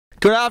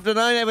Good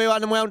afternoon,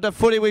 everyone, and welcome to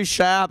Footy with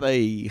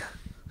Sharpy.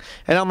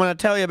 And I'm going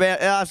to tell you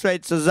about our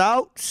street's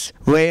results.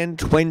 Round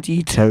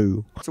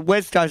 22. So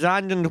West Coast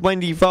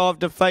 125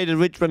 defeated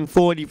Richmond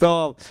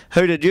 45.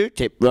 Who did you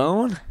tip,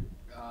 Ron?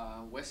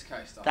 West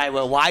Coast. They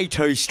were way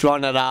too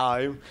strong at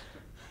home.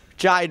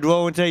 Jade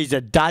Royalty's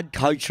a dud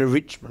coach of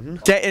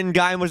Richmond. Second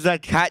game was the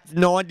Cats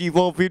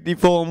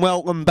 94-54, and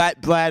welcome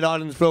back Brad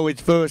Idens for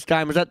his first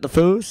game. Was that the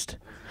first?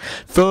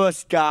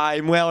 First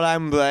game, well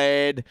done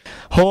Brad.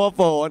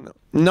 Hawthorn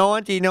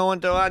 99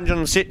 to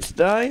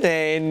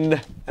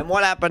 116, and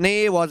what happened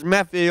here was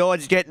Matthew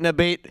Odds getting a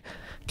bit,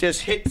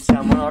 just hit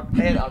someone.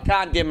 I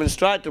can't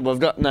demonstrate it, we've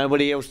got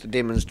nobody else to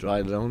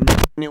demonstrate it on.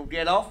 He'll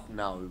get off?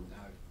 No.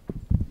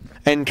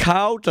 And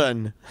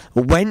Carlton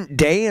went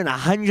down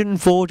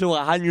 104 to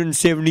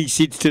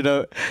 176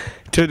 to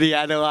the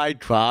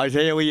Adelaide Crows.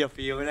 How are you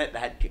feeling about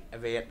that?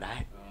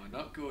 Oh,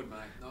 not good, mate.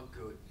 Not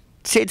good.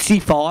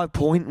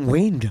 65-point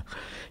win.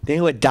 They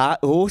were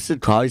dark horses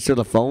close to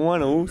the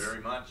finals.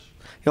 Very much.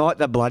 You're like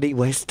the bloody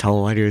West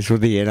Tigers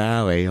with the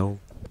NRL.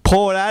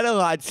 Port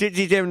Adelaide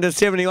 67 to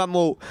 71.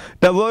 Well,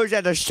 the Roos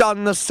had a shot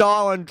in the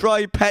silent.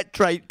 Drew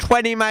Patrick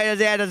 20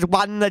 metres out has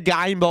won the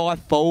game by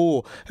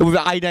 4. It was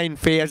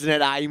 18,000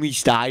 at Amy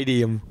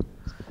Stadium.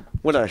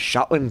 What a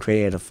shocking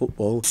crowd of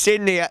football.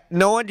 Sydney at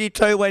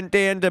 92 went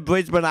down to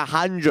Brisbane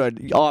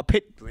 100. I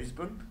picked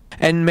Brisbane.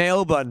 And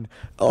Melbourne.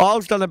 I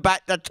was going to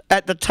bat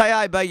at the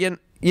TAB.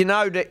 You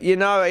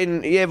know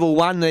in level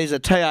 1 there's a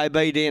TAB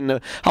down there.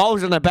 I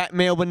was going to bat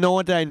Melbourne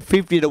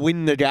 1950 to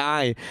win the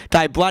game.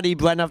 They bloody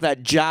ran off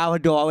that Java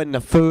guy in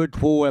the third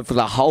quarter for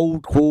the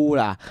whole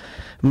quarter.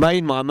 Me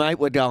and my mate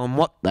were going,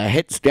 what the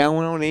heck's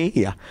going on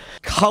here?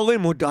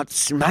 Collingwood got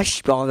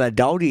smashed by the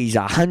Doggies,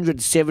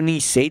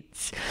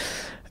 176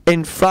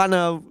 in front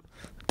of,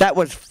 that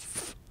was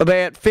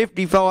about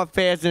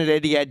 55,000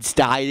 at Etihad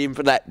Stadium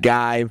for that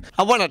game.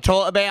 I want to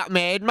talk about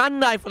Mad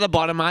Monday for the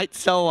bottom 8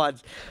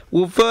 sides.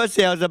 Well, first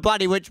there was a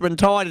bloody Richmond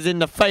Tigers in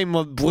the theme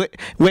of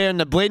wearing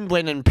the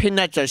blin and pin.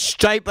 That's a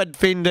stupid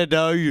thing to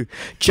do.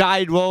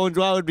 Jade Rollins,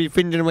 I would be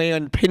thinking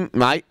wearing pink,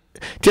 mate.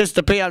 Just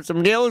to pick up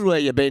some girls where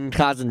you been,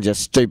 cousin,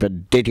 just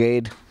stupid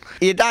dickhead.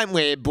 You don't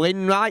wear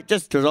blin, mate,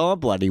 just because I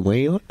bloody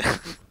wear it.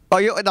 Oh,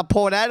 you're in the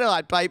Port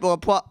Adelaide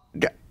people.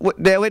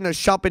 They were in a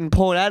shop in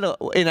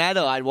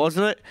Adelaide,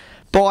 wasn't it?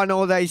 Buying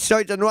all these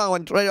suits and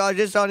rolling through. I was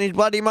just on his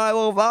bloody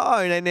mobile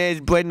phone, and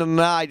there's Brendan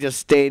Ray just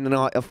standing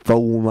like a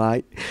fool,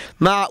 mate.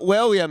 Mark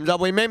Williams, I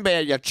remember how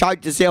you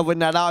choked yourself in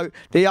that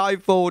the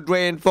 04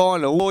 grand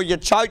final. Or you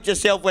choked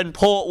yourself when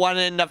Port won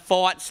and the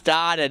fight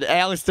started.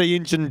 Alistair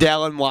Inch and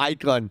Dallin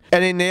Wakeland.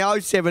 And in the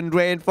 07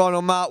 grand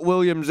final, Mark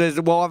Williams'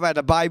 wife had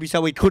a baby,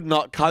 so he could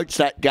not coach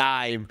that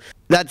game.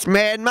 That's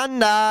Mad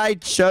Monday.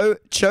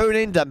 Tune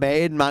into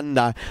Mad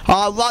Monday.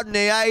 Oh,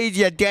 Rodney Eade,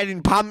 you're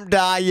getting pumped,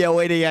 are you,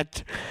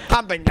 idiot?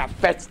 Pumping the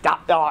fist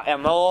up like a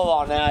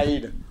moron,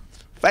 Eade.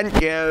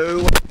 Thank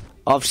you.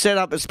 I've set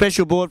up a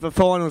special board for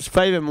Finals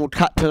Fever and we'll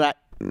cut to that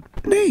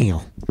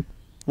now.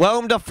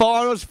 Welcome to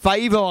Finals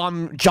Fever.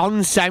 I'm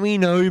John Sammy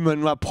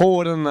Newman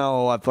reporting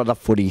live for the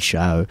Footy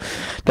Show.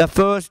 The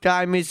first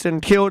game is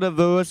St Kilda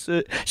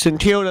versus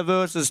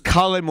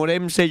Collingwood,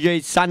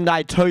 MCG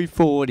Sunday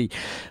 2:40.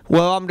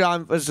 Well, I'm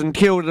going for St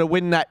Kilda to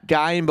win that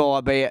game by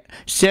about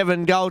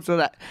 7 goals.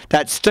 So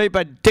that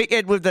stupid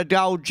dickhead with the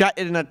gold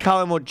jacket in the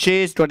Collingwood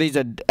chest, but he's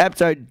an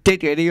absolute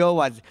dickhead. He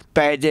always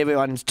bads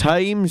everyone's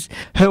teams.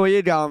 Who are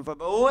you going for,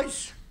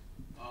 boys?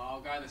 Oh,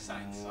 I'll go the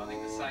Saints. I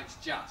think the Saints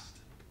just.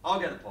 I'll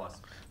go the Pies.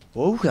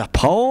 Oh, the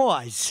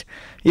Pies.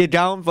 You're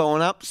going for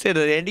an upset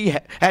at Eddie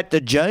at the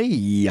G.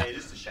 Yeah,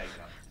 just a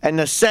shake-up. And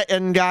the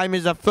second game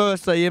is the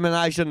first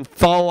elimination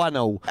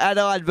final.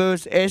 Adelaide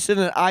versus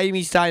Essendon at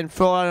Amy Stadium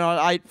Friday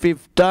night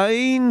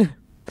 8:15.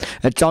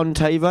 It's on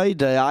TV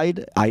today,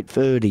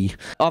 8:30.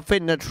 I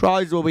think the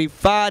Crows will be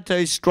far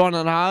too strong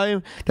at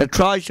home. The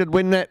Crows should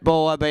win that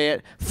by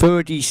about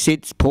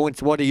 36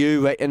 points. What do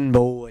you reckon,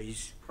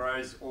 boys?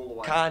 Crows all the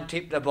way. Can't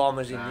tip the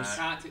Bombers in this.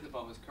 Can't tip the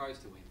Bombers. Crows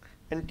to win.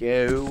 Thank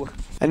you.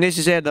 And this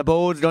is how the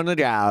board's gonna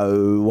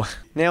go.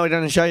 Now we're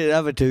gonna show you the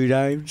other 2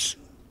 games.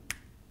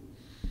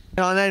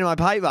 I need my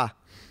paper.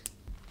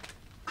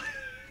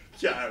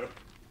 Joe.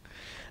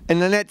 In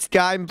the next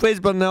game,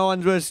 Brisbane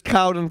Lions vs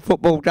Carlton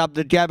Football Club,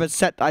 the Gabba,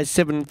 Saturday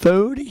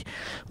 7:30.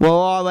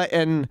 Well, I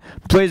reckon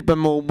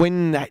Brisbane will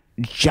win that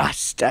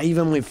just,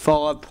 even with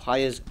 5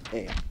 players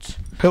out.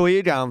 Who are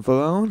you going for,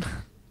 Owen?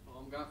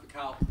 I'm going for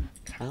Carlton.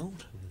 Carlton.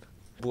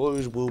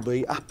 Blues will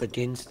be up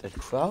against the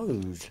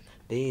Crows.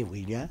 There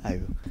we go.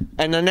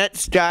 And the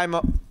next game,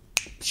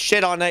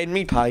 shit, I need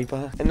me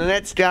paper. And the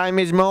next game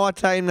is my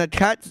team, the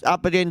Cats,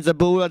 up against the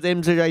Bulldogs,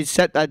 MCG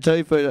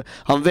Saturday 2.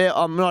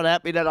 I'm not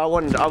happy that I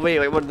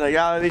really wanted to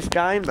go to this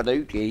game, but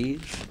who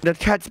cares? The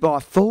Cats by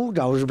 4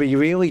 goals will be a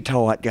really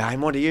tight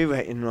game. What do you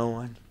reckon,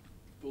 Ryan?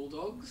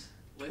 Bulldogs?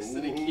 Less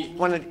than a kick.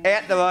 Want it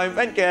out the room.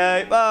 Thank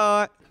you.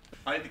 Bye.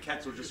 I think the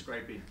Cats will just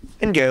scrape in.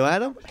 And you,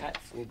 Adam? Cats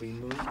will be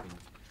moving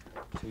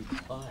to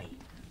play.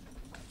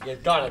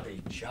 You've got to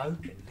be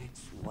joking.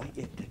 Let's wait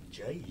at the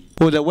G.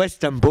 Well, the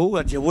Western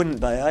Bulldogs, you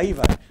wouldn't believe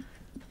it.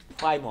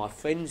 play my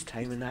friend's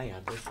team and they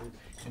are just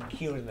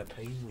securing the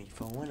Pee-wee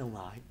final,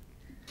 mate.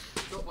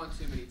 You've got one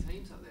too many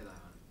teams up there, though,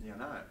 Yeah, I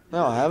know.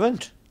 No, I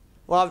haven't.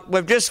 Well,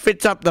 we've just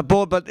fixed up the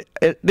board, but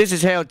this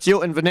is how it's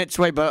tilting for next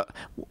week, but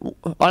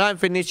I don't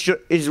think this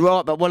is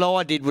right, but what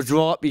I did was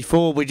right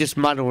before, we just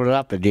muddled it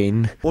up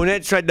again. Well,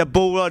 next week, the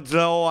Bulldogs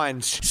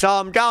Lions. So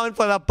I'm going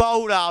for the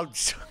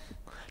Bulldogs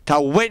to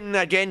win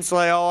against the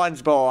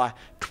Lions by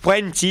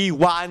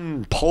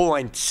 21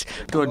 points.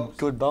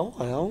 Goodbye,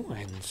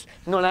 Lions.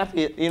 You're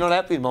not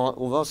happy,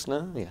 Michael Ross,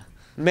 no, you?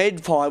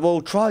 Medfight,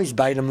 well, Troy's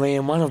beat them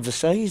round one of the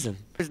season.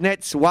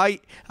 Next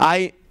weight,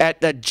 at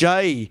the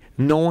G,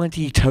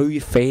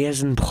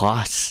 92,000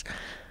 plus.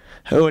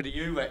 Who do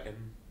you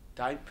reckon?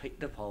 Don't pick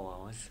the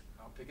Pies.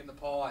 I'm picking the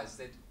Pies.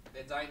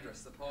 They're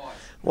dangerous, the Pies.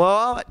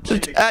 Well,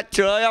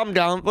 actually, I'm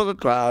going for the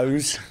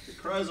Crows. The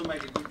Crows will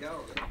make a good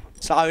go of it.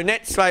 So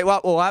next week,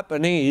 what will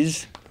happen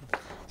is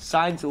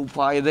Saints will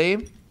play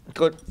them.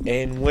 Good,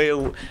 and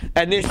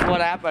this is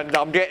what happens.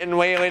 I'm getting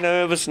really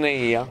nervous now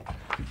here.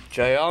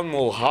 Geelong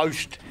will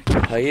host the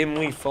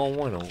Henley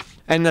final.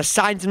 And the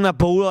Saints and the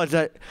Bulldogs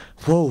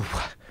whoa.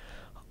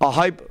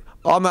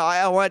 I'm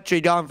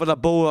actually going for the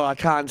Bulldogs.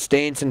 I can't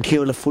stand and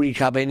kill the Footy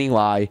Club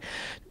anyway.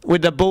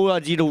 With the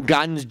Bulldogs little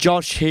guns,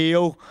 Josh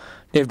Hill,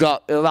 they've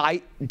got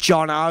Late,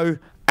 Jono,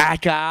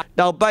 Acker.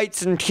 They'll beat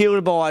St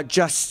Kilda by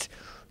just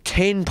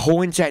 10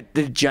 points at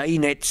the G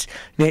next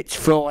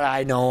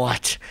Friday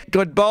night.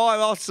 Goodbye,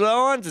 Ross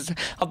Lions.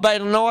 I've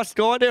been a nice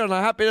guy there, and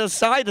I'm happy to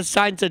say the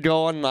Saints are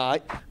gone,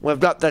 mate. We've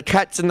got the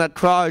Cats and the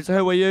Crows.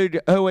 Who are you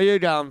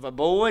going for,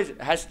 boys?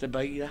 It has to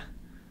be you.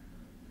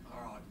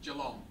 Alright,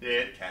 Geelong.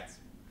 Yeah, Cats.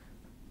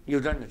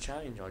 You've done the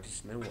change, I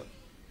just knew it.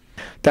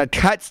 The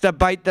Cats to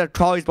beat the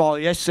Crows by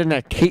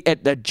yesterday kick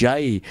at the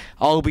G.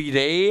 I'll be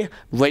there,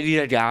 ready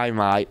to go,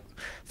 mate.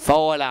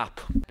 Fired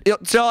up.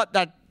 It's like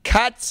the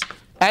Cats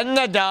and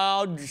the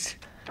Dogs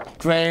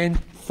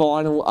grand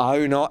final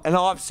night. And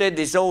I've said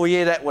this all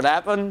year that would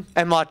happen.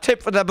 And my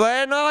tip for the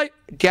brand night,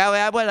 go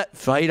out with it,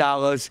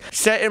 $3.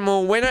 Second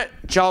will win it,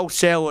 Joel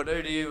Selwood.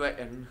 Who do you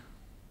reckon?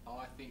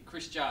 I think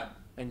Chris Judd.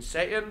 And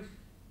second?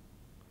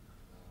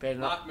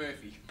 Mark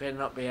Murphy. Better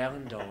not be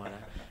Alan Diner.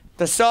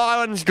 The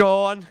siren's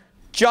gone.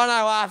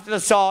 Jono after the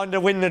siren to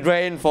win the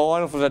grand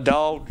final for the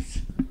Dogs.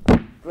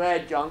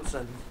 Brad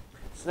Johnson.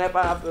 Snap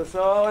up the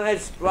siren.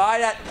 It's right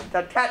at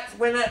the Cats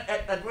win it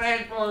at the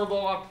grand final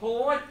by a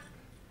point.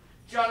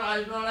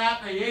 Jono's not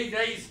happy.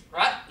 He's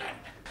right.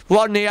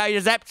 Rodney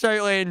is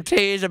absolutely in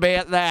tears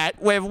about that.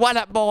 We've won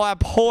it by a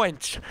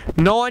point.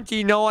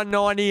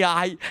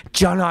 99-98.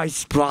 Jono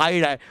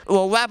sprayed it.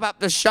 We'll wrap up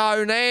the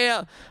show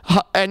now.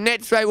 And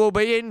next week we'll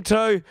be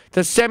into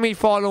the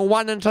semi-final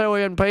 1 and 2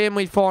 and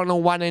primary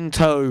final 1 and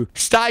 2.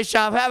 Stay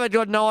sharp. Have a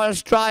good night,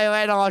 Australia.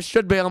 And I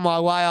should be on my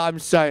way home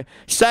soon.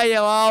 See you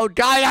all.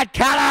 Go the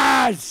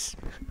Colours!